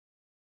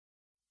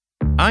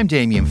I'm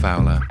Damien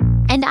Fowler.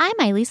 And I'm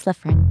Eileen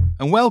Liffrin.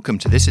 And welcome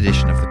to this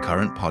edition of The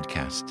Current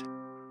Podcast.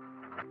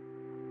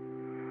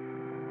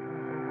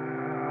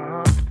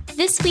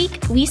 This week,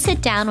 we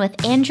sit down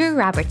with Andrew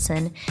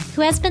Robertson,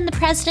 who has been the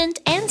president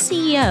and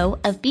CEO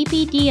of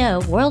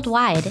BBDO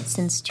worldwide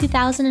since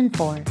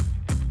 2004.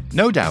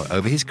 No doubt,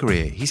 over his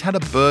career, he's had a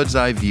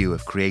bird's-eye view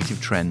of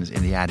creative trends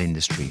in the ad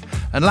industry.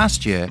 And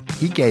last year,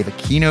 he gave a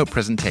keynote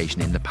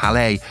presentation in the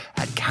Palais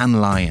at Cannes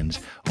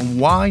Lions on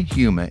why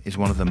humour is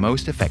one of the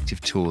most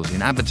effective tools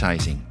in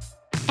advertising.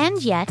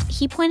 And yet,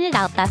 he pointed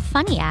out that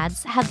funny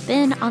ads have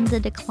been on the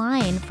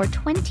decline for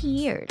 20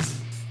 years.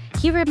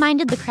 He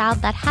reminded the crowd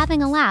that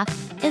having a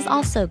laugh is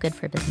also good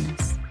for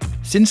business.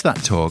 Since that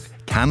talk,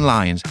 Cannes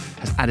Lions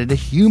has added a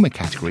humour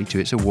category to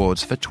its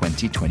awards for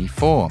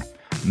 2024.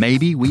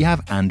 Maybe we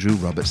have Andrew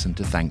Robertson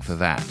to thank for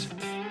that.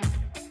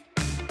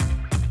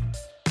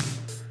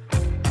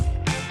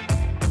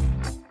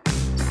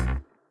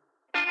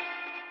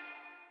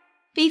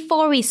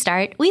 Before we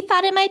start, we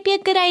thought it might be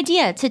a good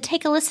idea to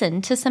take a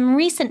listen to some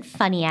recent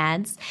funny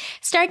ads,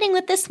 starting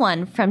with this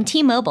one from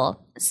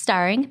T-Mobile,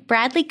 starring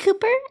Bradley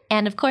Cooper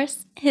and, of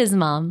course, his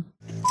mom.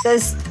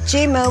 Does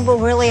G-Mobile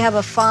really have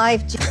a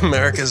 5G?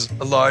 America's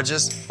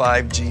largest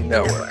 5G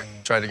network.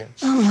 Try it again.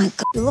 Oh, my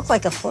God. You look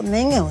like a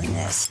flamingo in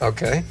this.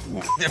 Okay.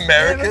 Yeah.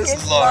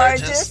 America's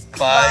largest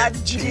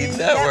 5G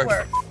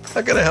network.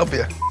 How can I help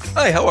you?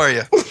 Hi, how are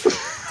you?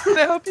 Can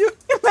I help you?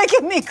 You're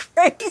making me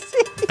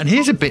crazy. And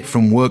here's a bit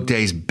from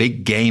Workday's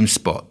big game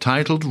spot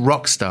titled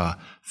Rockstar,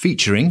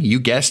 featuring, you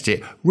guessed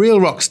it, real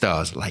rock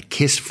stars like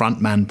Kiss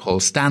frontman Paul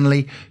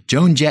Stanley,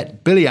 Joan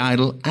Jett, Billy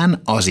Idol, and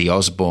Ozzy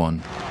Osbourne.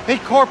 Hey,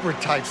 corporate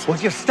types, will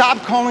you stop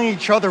calling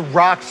each other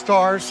rock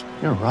stars?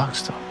 You're a rock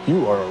star.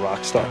 You are a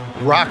rock star.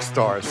 Rock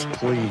stars,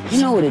 please.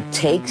 You know what it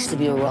takes to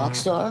be a rock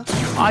star?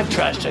 I've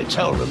trashed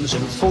hotel rooms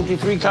in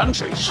 43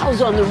 countries. I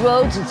was on the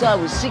road since I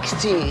was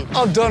 16.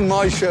 I've done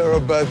my share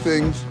of bad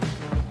things.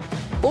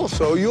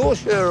 Also, your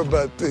share of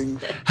bad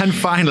things. And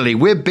finally,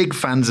 we're big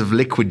fans of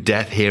Liquid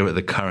Death here at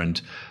The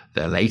Current.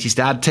 Their latest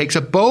ad takes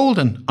a bold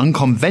and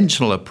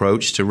unconventional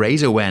approach to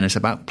raise awareness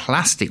about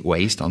plastic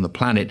waste on the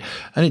planet,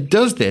 and it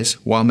does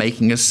this while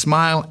making us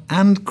smile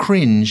and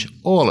cringe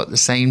all at the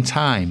same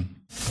time.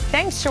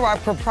 Thanks to our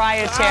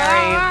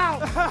proprietary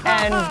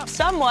and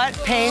somewhat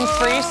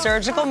pain-free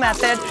surgical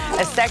method,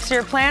 a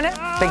sexier planet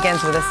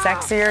begins with a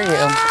sexier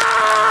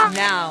you.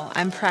 Now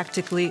I'm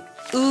practically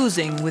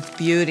oozing with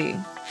beauty.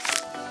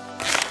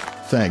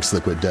 Thanks,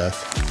 Liquid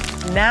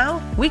Death.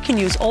 Now we can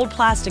use old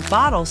plastic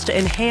bottles to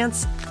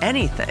enhance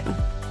anything.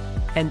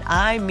 And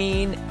I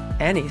mean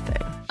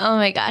anything. Oh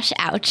my gosh,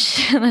 ouch.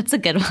 That's a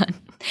good one.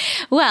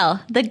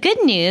 Well, the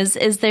good news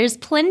is there's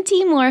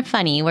plenty more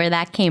funny where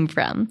that came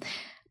from.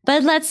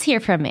 But let's hear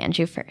from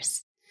Andrew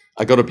first.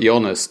 I got to be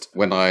honest,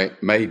 when I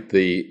made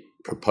the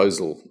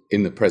proposal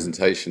in the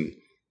presentation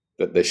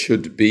that there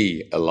should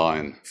be a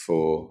line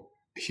for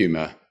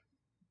humour,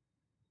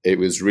 it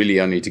was really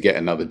only to get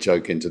another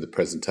joke into the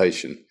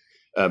presentation.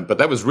 But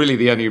that was really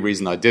the only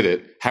reason I did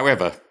it.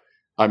 However,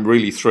 I'm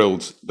really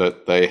thrilled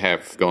that they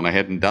have gone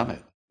ahead and done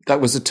it.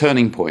 That was a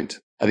turning point.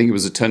 I think it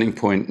was a turning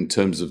point in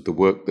terms of the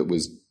work that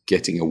was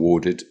getting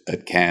awarded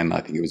at Cannes.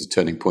 I think it was a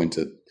turning point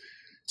in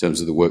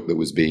terms of the work that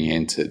was being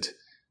entered.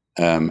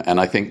 And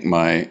I think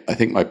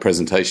my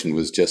presentation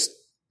was just,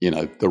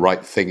 the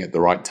right thing at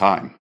the right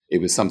time.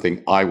 It was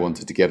something I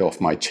wanted to get off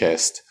my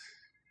chest,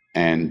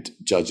 and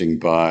judging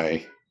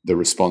by the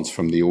response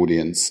from the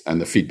audience and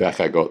the feedback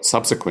I got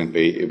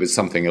subsequently, it was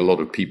something a lot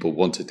of people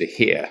wanted to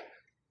hear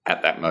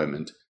at that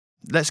moment.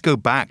 Let's go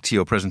back to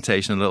your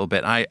presentation a little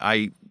bit.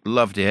 I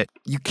loved it.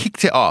 You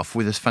kicked it off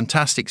with this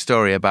fantastic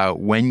story about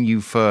when you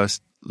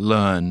first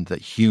learned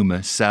that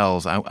humour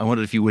sells. I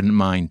wondered if you wouldn't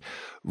mind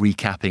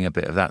recapping a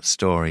bit of that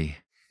story.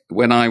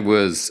 When I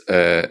was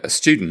a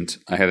student,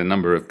 I had a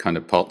number of kind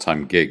of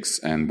part-time gigs,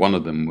 and one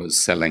of them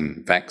was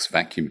selling Vax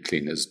vacuum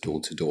cleaners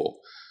door to door.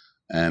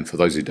 And for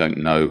those who don't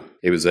know,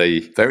 it was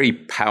a very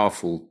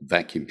powerful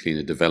vacuum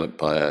cleaner developed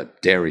by a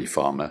dairy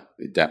farmer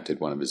who adapted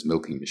one of his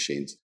milking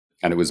machines.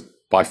 And it was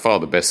by far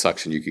the best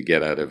suction you could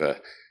get out of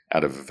a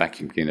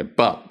vacuum cleaner.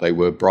 But they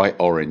were bright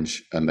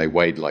orange and they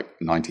weighed like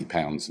 90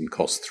 pounds and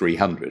cost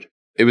 300.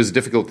 It was a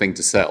difficult thing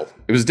to sell.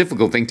 It was a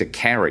difficult thing to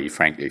carry,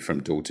 frankly,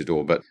 from door to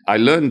door. But I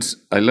learned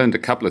a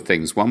couple of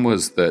things. One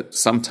was that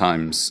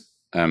sometimes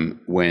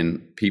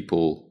when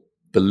people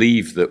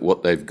believe that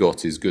what they've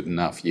got is good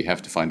enough, you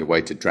have to find a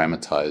way to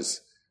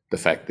dramatize the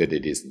fact that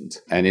it isn't.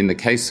 And in the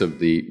case of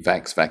the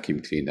Vax vacuum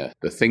cleaner,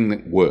 the thing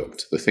that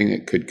worked, the thing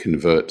that could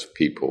convert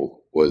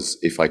people was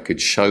if I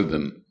could show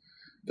them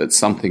that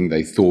something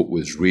they thought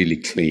was really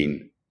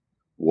clean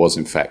was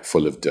in fact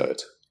full of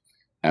dirt,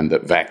 and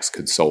that Vax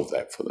could solve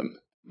that for them.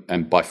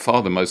 And by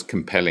far the most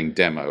compelling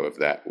demo of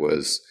that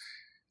was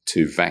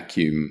to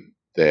vacuum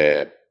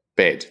their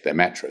bed, their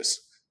mattress,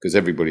 because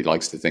everybody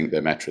likes to think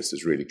their mattress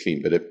is really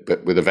clean.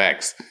 But with a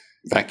Vax,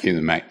 vacuum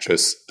the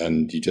mattress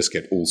and you just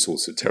get all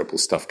sorts of terrible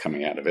stuff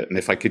coming out of it. And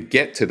if I could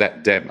get to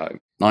that demo,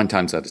 9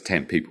 times out of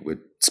 10 people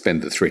would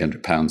spend the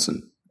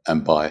 £300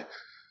 and buy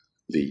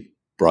the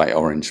bright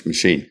orange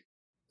machine.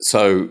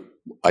 So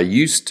I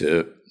used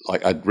to,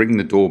 I'd ring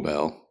the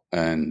doorbell,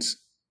 and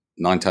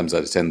 9 times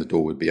out of 10, the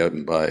door would be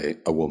opened by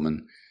a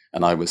woman.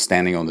 And I was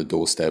standing on the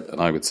doorstep,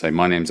 and I would say,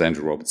 "My name's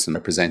Andrew Robertson,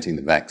 representing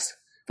the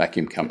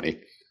vacuum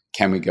company.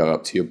 Can we go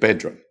up to your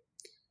bedroom?"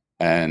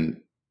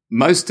 And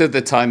most of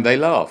the time they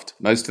laughed.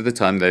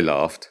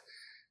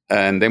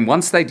 And then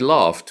once they'd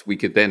laughed, we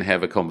could then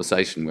have a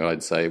conversation where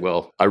I'd say,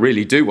 "Well, I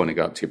really do want to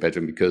go up to your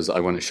bedroom because I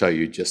want to show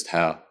you just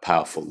how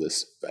powerful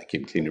this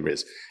vacuum cleaner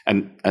is."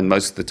 And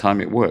most of the time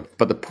it worked.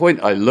 But the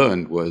point I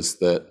learned was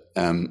that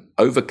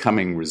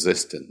overcoming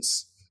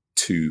resistance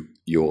to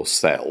your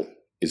sell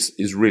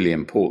is really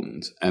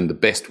important. And the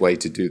best way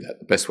to do that,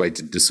 the best way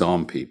to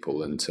disarm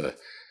people and to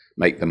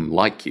make them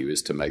like you,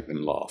 is to make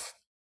them laugh.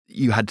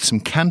 You had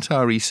some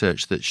Kantar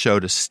research that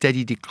showed a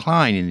steady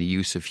decline in the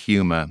use of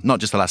humour, not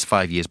just the last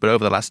 5 years, but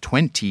over the last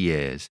 20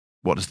 years.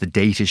 What does the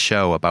data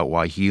show about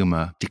why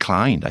humour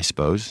declined, I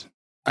suppose?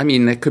 I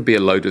mean, there could be a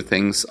load of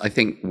things. I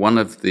think one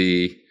of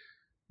the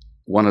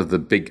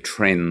big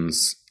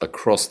trends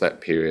across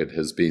that period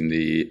has been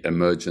the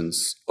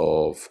emergence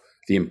of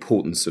the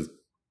importance of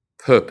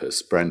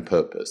purpose, brand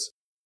purpose.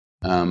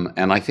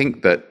 And I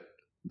think that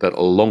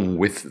along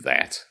with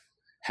that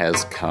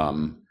has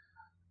come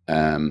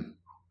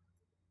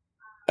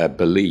a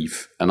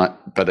belief,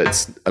 but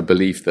it's a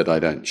belief that I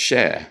don't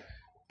share,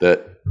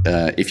 that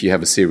if you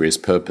have a serious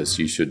purpose,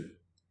 you should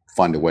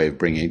find a way of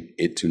bringing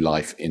it to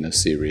life in a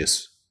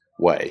serious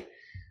way.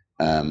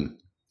 And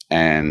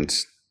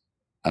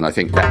I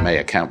think that may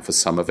account for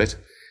some of it.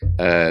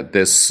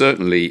 There's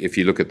certainly, if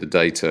you look at the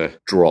data,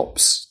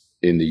 drops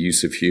in the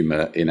use of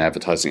humor in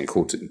advertising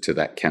according to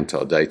that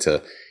Kantar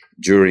data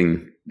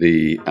during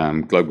the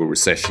global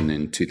recession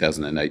in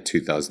 2008,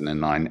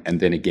 2009, and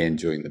then again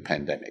during the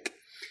pandemic.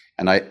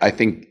 And I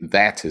think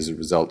that is a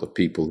result of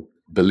people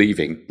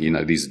believing,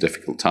 these are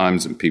difficult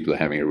times and people are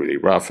having it really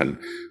rough, and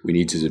we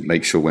need to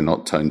make sure we're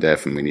not tone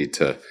deaf, and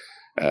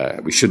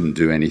we shouldn't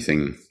do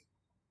anything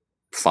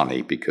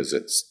funny because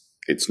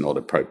it's not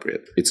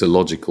appropriate. It's a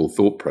logical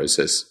thought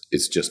process.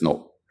 It's just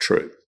not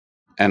true.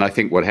 And I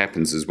think what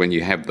happens is when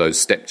you have those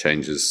step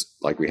changes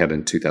like we had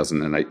in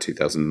 2008,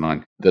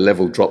 2009, the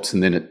level drops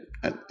and then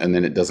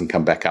it doesn't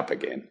come back up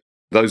again.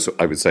 Those,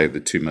 I would say, are the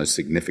two most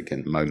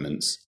significant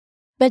moments.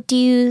 But do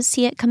you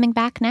see it coming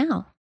back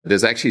now?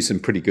 There's actually some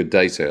pretty good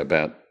data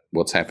about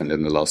what's happened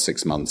in the last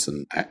 6 months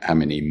and how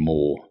many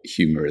more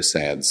humorous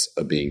ads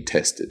are being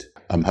tested.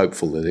 I'm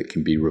hopeful that it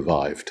can be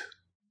revived.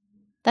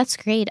 That's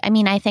great. I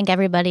mean, I think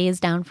everybody is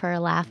down for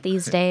a laugh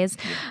these days.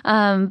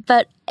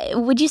 But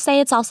would you say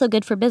it's also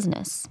good for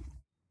business?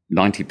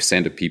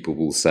 90% of people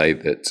will say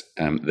that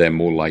they're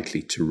more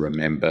likely to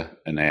remember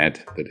an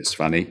ad that is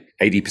funny.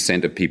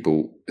 80% of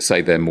people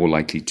say they're more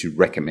likely to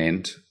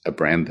recommend a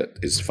brand that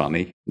is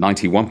funny.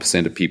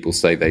 91% of people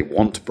say they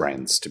want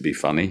brands to be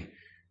funny.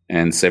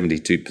 And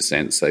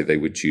 72% say they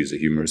would choose a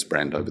humorous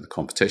brand over the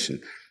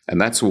competition. And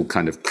that's all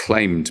kind of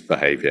claimed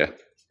behavior.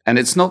 And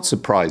it's not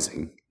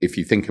surprising if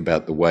you think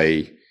about the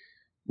way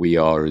we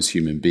are as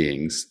human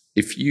beings.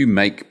 If you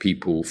make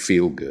people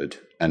feel good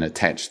and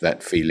attach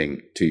that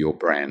feeling to your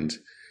brand,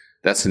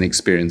 that's an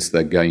experience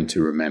they're going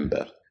to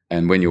remember.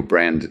 And when your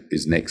brand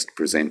is next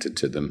presented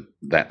to them,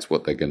 that's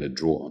what they're going to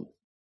draw on.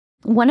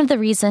 One of the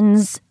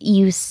reasons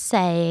you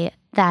say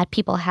that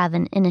people have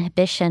an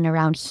inhibition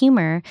around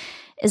humor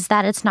is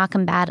that it's not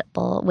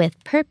compatible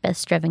with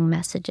purpose-driven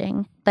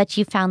messaging, but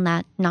you found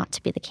that not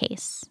to be the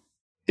case.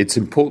 It's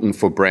important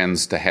for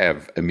brands to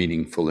have a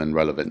meaningful and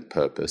relevant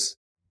purpose.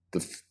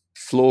 The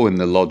flaw in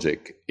the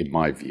logic, in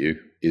my view,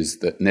 is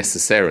that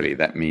necessarily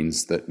that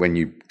means that when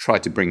you try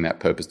to bring that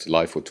purpose to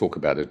life or talk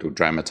about it or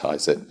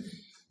dramatize it,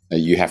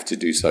 you have to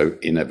do so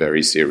in a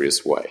very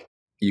serious way.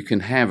 You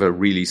can have a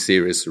really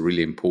serious,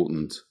 really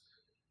important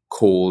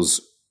cause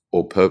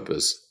or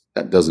purpose.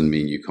 That doesn't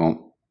mean you can't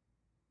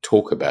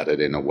talk about it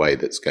in a way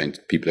that's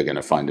people are going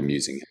to find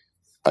amusing.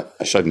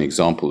 I showed an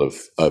example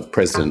of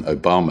President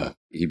Obama.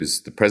 He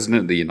was the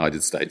president of the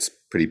United States,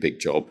 pretty big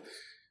job.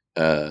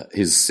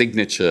 His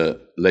signature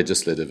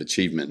legislative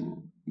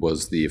achievement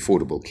was the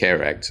Affordable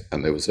Care Act,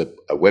 and there was a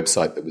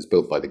website that was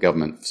built by the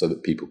government so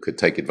that people could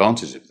take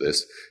advantage of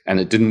this, and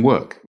it didn't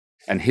work.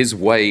 And his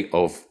way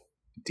of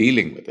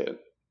dealing with it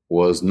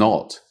was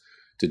not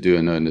to do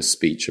an earnest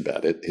speech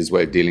about it. His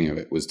way of dealing with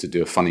it was to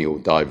do a funny or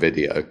die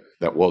video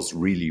that was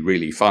really,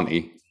 really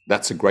funny.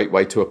 That's a great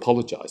way to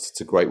apologize.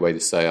 It's a great way to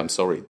say, I'm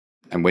sorry.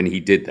 And when he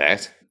did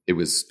that, it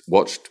was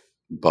watched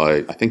by,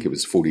 I think it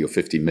was 40 or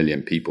 50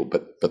 million people.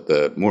 But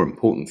the more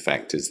important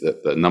fact is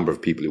that the number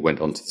of people who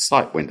went onto the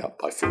site went up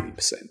by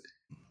 40%.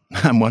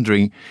 I'm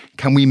wondering,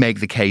 can we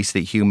make the case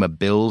that humor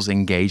builds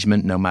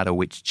engagement no matter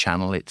which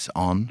channel it's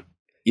on?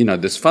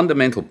 This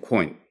fundamental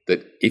point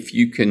that if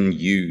you can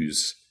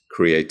use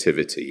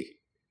creativity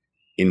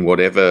in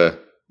whatever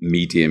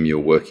medium you're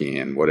working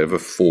in, whatever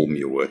form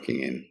you're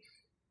working in,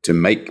 to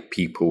make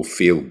people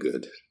feel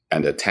good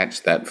and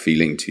attach that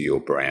feeling to your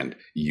brand,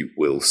 you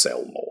will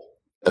sell more.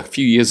 A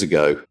few years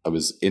ago, I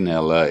was in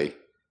LA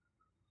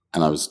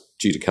and I was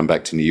due to come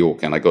back to New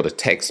York, and I got a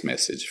text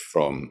message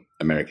from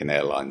American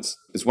Airlines.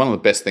 It's one of the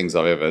best things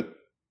I've ever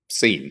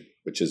seen,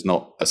 which is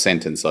not a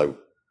sentence I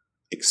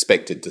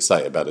expected to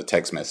say about a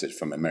text message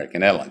from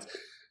American Airlines.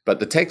 But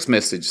the text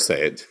message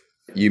said,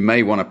 "You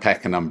may want to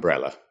pack an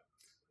umbrella.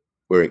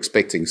 We're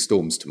expecting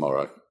storms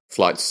tomorrow.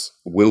 Flights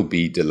will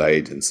be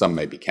delayed and some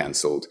may be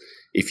cancelled.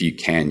 If you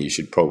can, you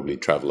should probably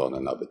travel on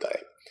another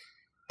day."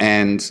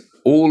 And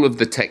all of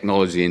the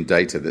technology and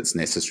data that's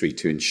necessary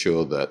to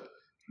ensure that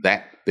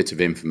that bit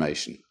of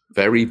information,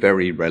 very,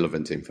 very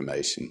relevant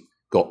information,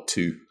 got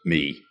to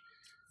me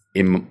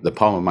in the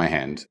palm of my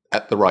hand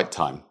at the right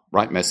time,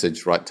 right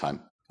message, right time.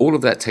 All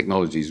of that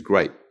technology is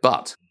great.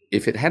 But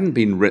if it hadn't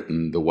been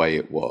written the way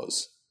it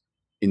was,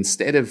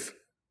 instead of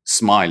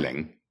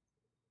smiling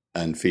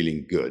and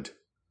feeling good,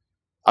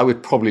 I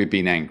would probably have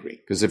been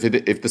angry. Because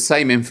if the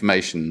same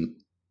information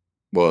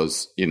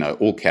was,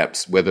 all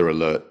caps, weather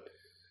alert,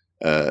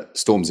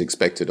 storms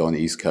expected on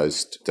East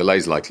Coast,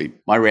 delays likely,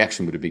 my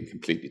reaction would have been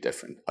completely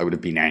different. I would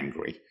have been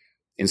angry.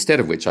 Instead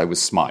of which, I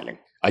was smiling.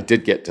 I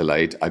did get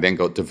delayed. I then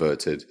got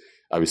diverted.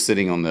 I was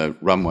sitting on the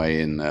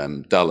runway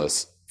in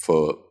Dallas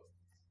for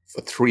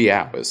 3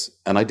 hours,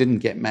 and I didn't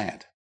get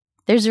mad.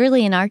 There's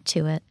really an art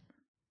to it.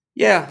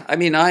 Yeah, I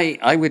mean,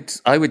 I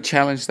would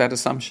challenge that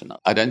assumption.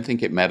 I don't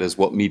think it matters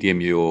what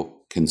medium you're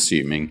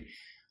consuming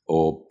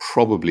or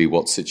probably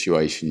what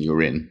situation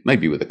you're in,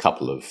 maybe with a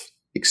couple of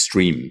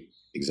extreme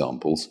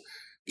examples.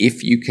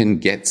 If you can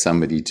get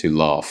somebody to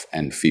laugh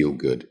and feel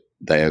good,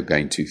 they are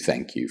going to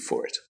thank you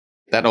for it.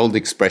 That old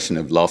expression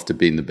of laughter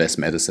being the best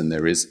medicine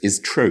there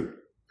is true.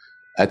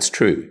 That's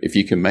true. If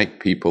you can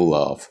make people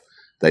laugh,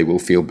 they will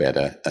feel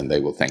better and they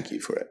will thank you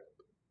for it.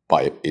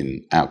 By,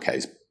 in our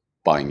case,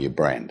 buying your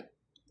brand.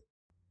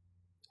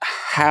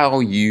 How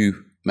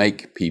you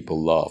make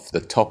people laugh,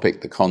 the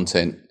topic, the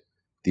content,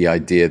 the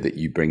idea that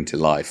you bring to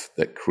life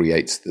that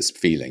creates this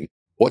feeling,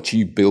 what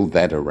you build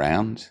that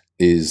around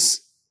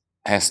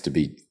has to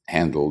be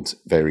handled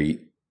very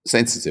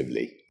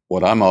sensitively.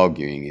 What I'm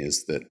arguing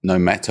is that no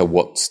matter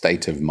what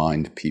state of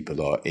mind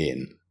people are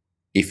in,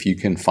 if you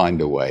can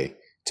find a way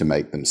to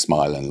make them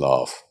smile and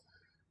laugh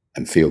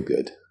and feel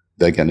good,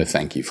 they're going to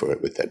thank you for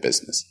it with their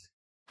business.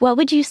 What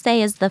would you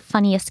say is the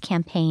funniest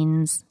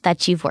campaigns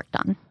that you've worked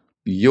on?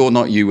 You're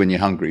Not You When You're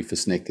Hungry for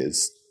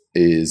Snickers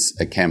is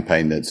a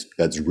campaign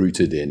that's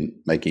rooted in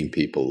making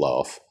people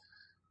laugh.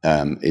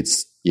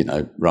 It's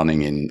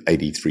running in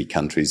 83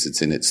 countries.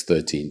 It's in its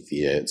 13th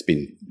year. It's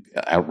been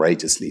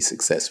outrageously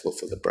successful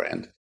for the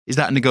brand. Is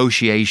that a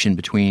negotiation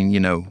between,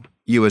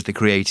 you as the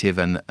creative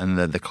and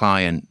the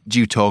client? Do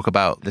you talk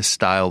about the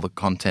style, the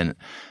content,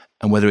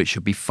 and whether it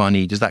should be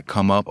funny? Does that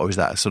come up, or is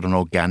that a sort of an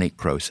organic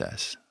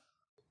process?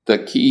 The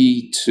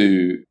key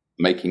to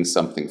making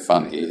something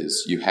funny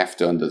is you have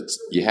to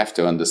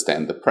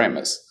understand the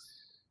premise.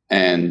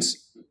 And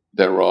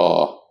there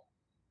are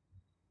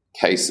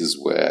cases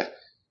where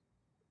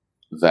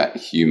that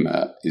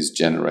humor is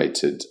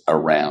generated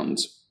around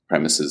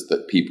premises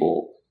that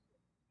people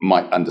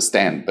might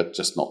understand but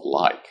just not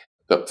like.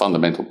 The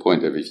fundamental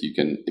point of if you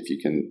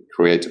can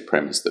create a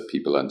premise that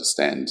people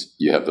understand,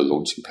 you have the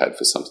launching pad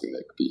for something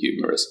that could be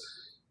humorous.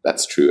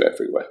 That's true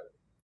everywhere.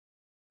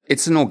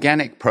 It's an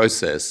organic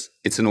process.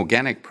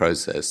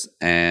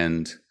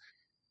 And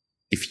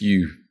if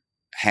you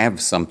have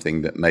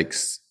something that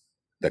makes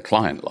the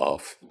client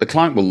laugh, the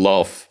client will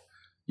laugh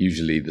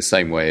usually the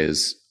same way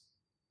as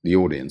the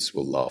audience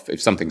will laugh.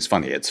 If something's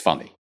funny, it's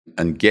funny.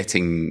 And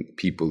getting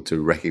people to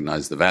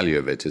recognize the value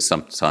of it is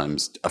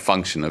sometimes a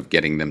function of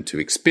getting them to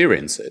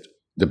experience it.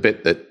 The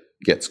bit that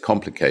gets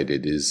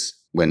complicated is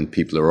when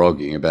people are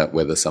arguing about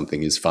whether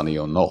something is funny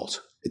or not.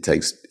 It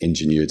takes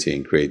ingenuity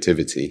and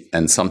creativity.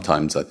 And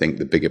sometimes I think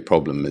the bigger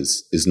problem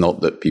is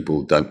not that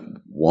people don't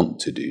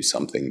want to do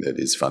something that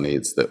is funny.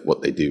 It's that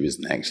what they do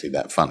isn't actually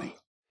that funny.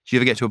 Do you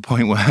ever get to a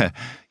point where,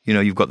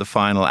 you've got the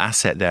final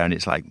asset there and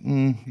it's like,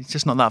 it's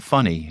just not that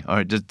funny?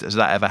 Or does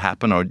that ever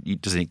happen, or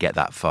doesn't it get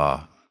that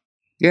far?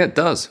 Yeah, it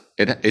does.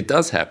 It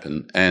does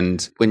happen.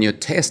 And when you're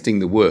testing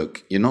the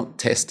work, you're not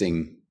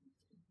testing,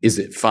 is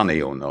it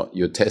funny or not?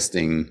 You're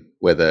testing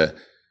whether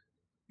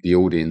the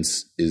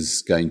audience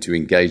is going to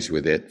engage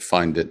with it,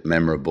 find it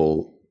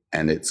memorable,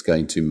 and it's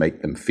going to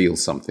make them feel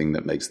something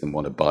that makes them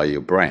want to buy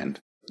your brand.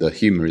 The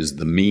humor is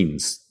the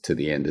means to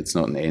the end. It's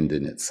not an end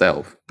in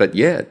itself. But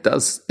yeah, it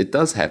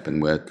does happen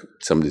where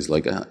somebody's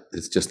like,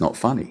 it's just not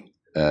funny,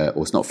 or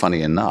it's not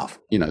funny enough.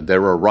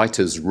 There are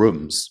writers'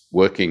 rooms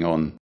working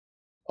on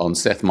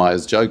Seth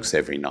Meyers' jokes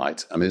every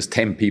night. I mean, there's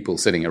 10 people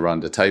sitting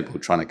around a table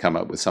trying to come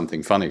up with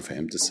something funny for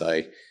him to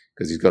say,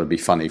 because he's got to be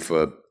funny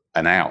for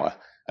an hour.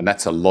 And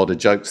that's a lot of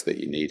jokes that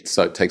you need.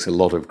 So it takes a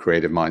lot of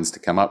creative minds to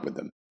come up with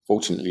them.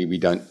 Fortunately, we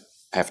don't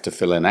have to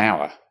fill an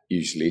hour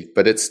usually,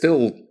 but it's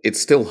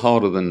still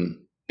harder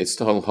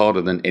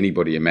than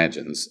anybody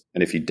imagines.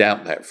 And if you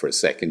doubt that for a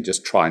second,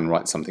 just try and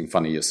write something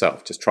funny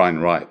yourself. Just try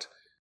and write.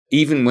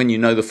 Even when you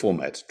know the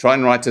format, try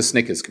and write a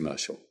Snickers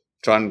commercial.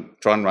 Try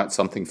and write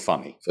something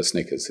funny for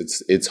Snickers.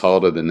 It's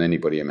harder than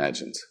anybody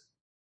imagines.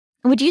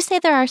 Would you say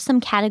there are some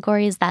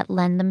categories that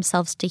lend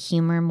themselves to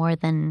humor more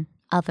than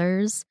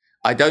others?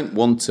 I don't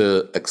want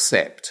to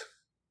accept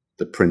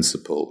the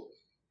principle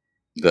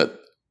that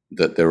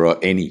there are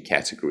any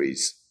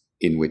categories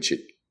in which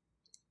it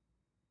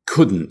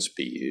couldn't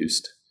be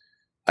used.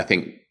 I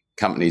think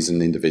companies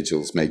and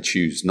individuals may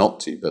choose not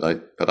to, but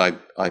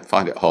I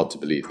find it hard to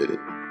believe that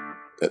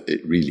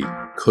it really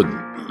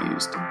couldn't be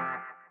used.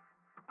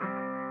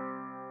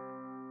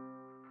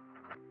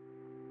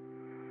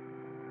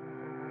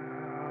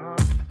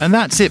 And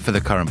that's it for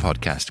the current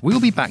podcast. We'll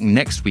be back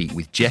next week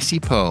with Jessie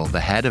Pearl, the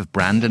head of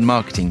brand and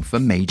marketing for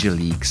Major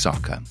League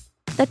Soccer.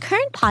 The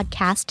Current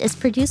podcast is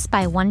produced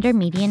by Wonder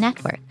Media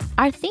Network.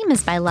 Our theme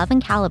is by Love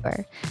and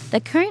Caliber. The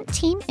Current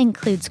team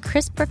includes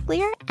Chris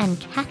Brooklier and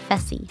Kat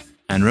Fessy.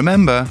 And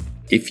remember,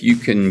 if you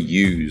can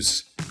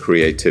use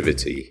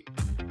creativity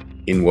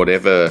in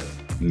whatever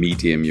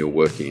medium you're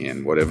working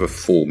in, whatever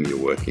form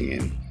you're working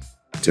in,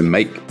 to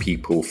make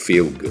people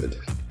feel good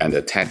and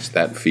attach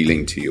that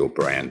feeling to your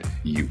brand,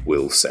 you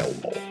will sell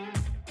more.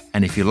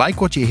 And if you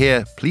like what you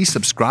hear, please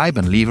subscribe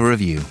and leave a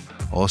review.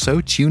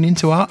 Also, tune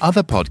into our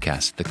other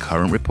podcast, The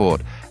Current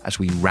Report, as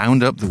we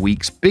round up the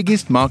week's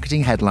biggest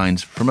marketing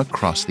headlines from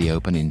across the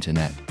open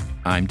internet.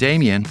 I'm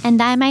Damien.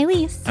 And I'm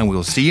Elise. And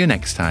we'll see you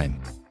next time.